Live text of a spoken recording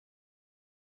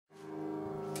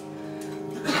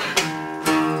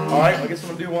All right, I guess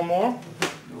I'm gonna do one more.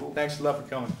 Thanks a lot for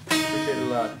coming. Appreciate it a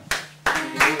lot. Very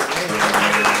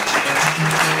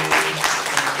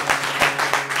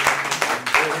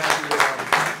happy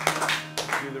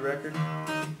to do the record.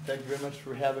 Thank you very much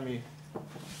for having me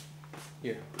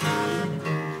here.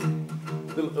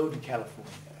 Little ode to California.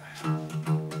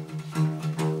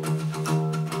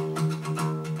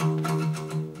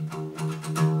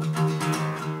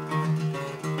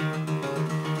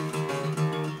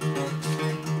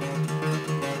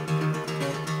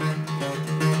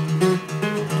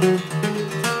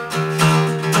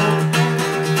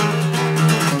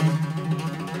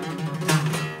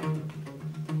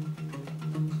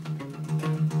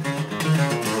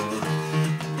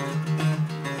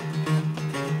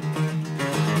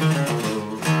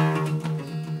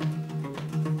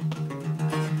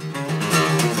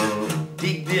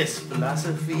 This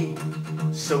philosophy,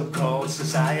 so-called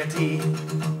society,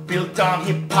 built on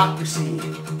hypocrisy,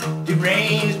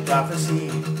 deranged prophecy.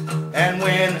 And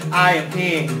when I am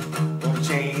king, gonna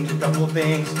change a couple of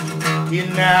things. Here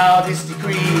now this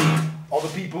decree, all the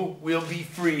people will be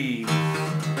free.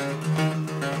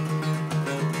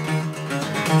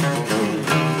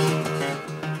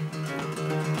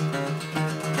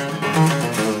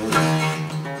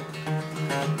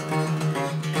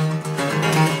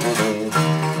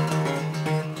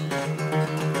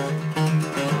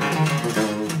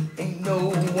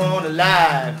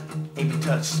 Alive, ain't be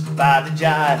touched by the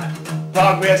jive.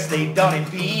 Progress they don't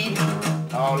impede,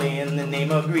 all in the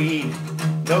name of greed.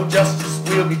 No justice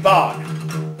will be bought,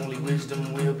 only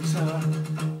wisdom will be sought.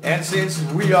 And since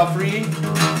we are free,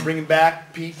 bringing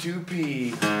back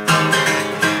P2P.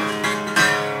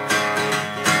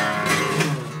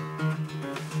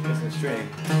 Listen to string.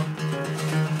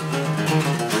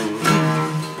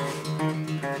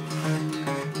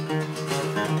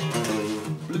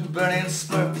 Burning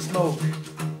Smurfy smoke,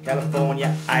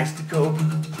 California iced to coke.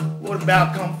 What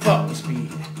about come fucking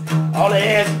speed? All it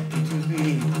has is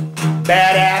P2P.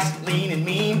 Badass, lean and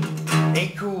mean,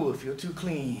 ain't cool if you're too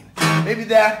clean. Maybe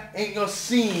that ain't your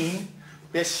scene.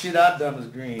 Best shit I've done was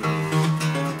green.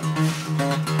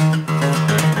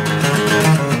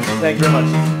 Thank you very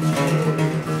much.